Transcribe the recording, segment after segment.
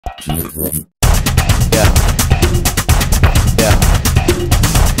Want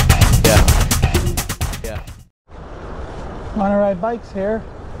to ride bikes here?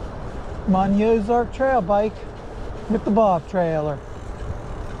 I'm on the Ozark trail bike with the Bob trailer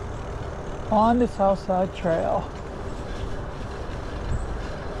on the Southside Trail.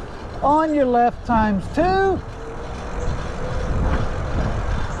 On your left ×2.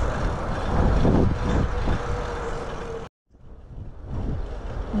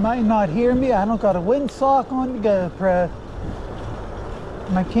 You might not hear me. I don't got a windsock on the GoPro.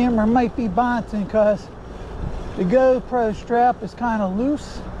 My camera might be bouncing because the GoPro strap is kind of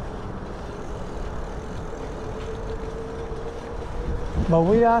loose. But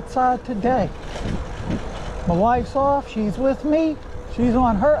we're outside today. My wife's off, she's with me. She's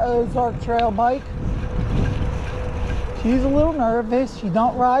on her Ozark trail bike. She's a little nervous. She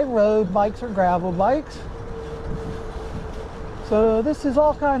don't ride road bikes or gravel bikes. So this is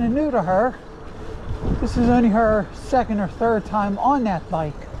all kind of new to her. This is only her second or third time on that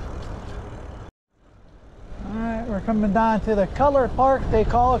bike. Alright, we're coming down to the color park, they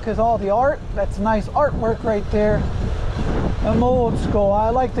call it, because all the art, that's nice artwork right there. I'm old school.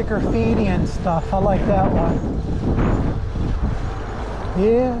 I like the graffiti and stuff. I like that one.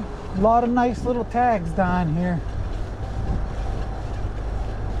 Yeah, a lot of nice little tags down here.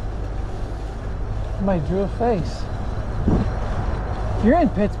 Somebody drew a face. If you're in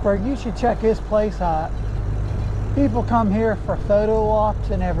Pittsburgh, you should check this place out. People come here for photo ops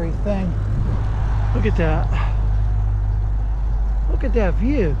and everything. Look at that. Look at that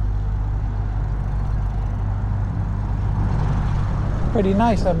view. Pretty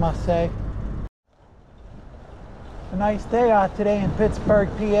nice, I must say. A nice day out today in Pittsburgh,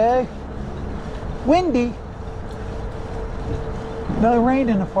 PA. Windy. No rain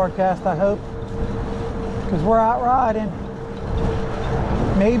in the forecast, I hope. Because we're out riding.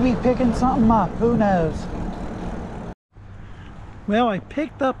 Maybe picking something up, who knows. Well, I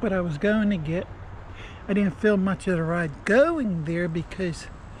picked up what I was going to get. I didn't feel much of the ride going there because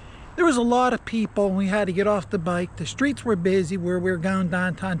there was a lot of people and we had to get off the bike. The streets were busy where we were going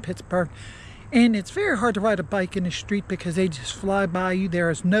downtown Pittsburgh. And it's very hard to ride a bike in the street because they just fly by you.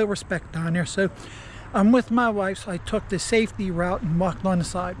 There is no respect down there. So I'm with my wife, so I took the safety route and walked on the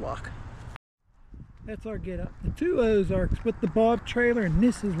sidewalk. That's our get up. The two Ozarks with the Bob trailer, and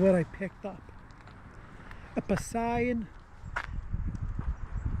this is what I picked up. A Poseidon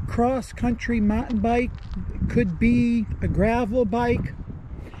cross-country mountain bike. It could be a gravel bike.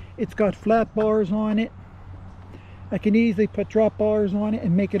 It's got flat bars on it. I can easily put drop bars on it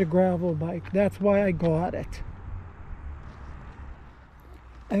and make it a gravel bike. That's why I got it.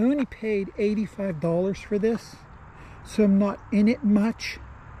 I only paid $85 for this, so I'm not in it much.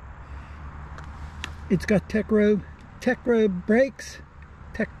 It's got Tektro brakes.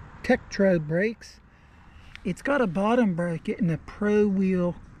 It's got a bottom bracket and a Pro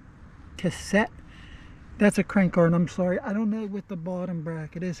Wheel cassette. That's a crank arm, I'm sorry. I don't know what the bottom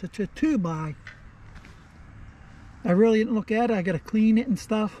bracket is. It's a 2x. I really didn't look at it. I got to clean it and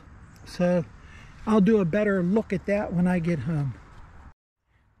stuff. So I'll do a better look at that when I get home.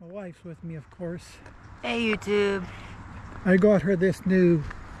 My wife's with me, of course. Hey, YouTube. I got her this new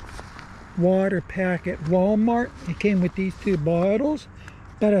water pack at Walmart. It came with these two bottles.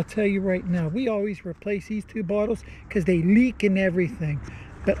 But I'll tell you right now, we always replace these two bottles because they leak and everything.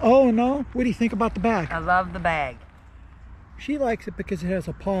 But all in all, what do you think about the bag? I love the bag. She likes it because it has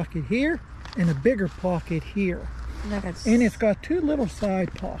a pocket here and a bigger pocket here. And it's got two little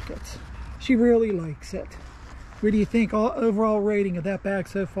side pockets. She really likes it. What do you think overall rating of that bag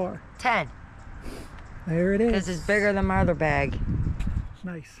so far? 10. There it is. Because it's bigger than my other bag.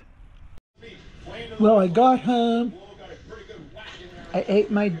 Nice. Well, I got home. I ate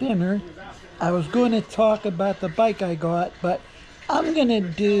my dinner. I was going to talk about the bike I got, but I'm going to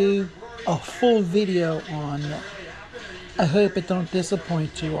do a full video on it. I hope it don't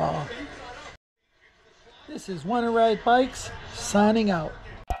disappoint you all. This is Wanna Ride Bikes, signing out.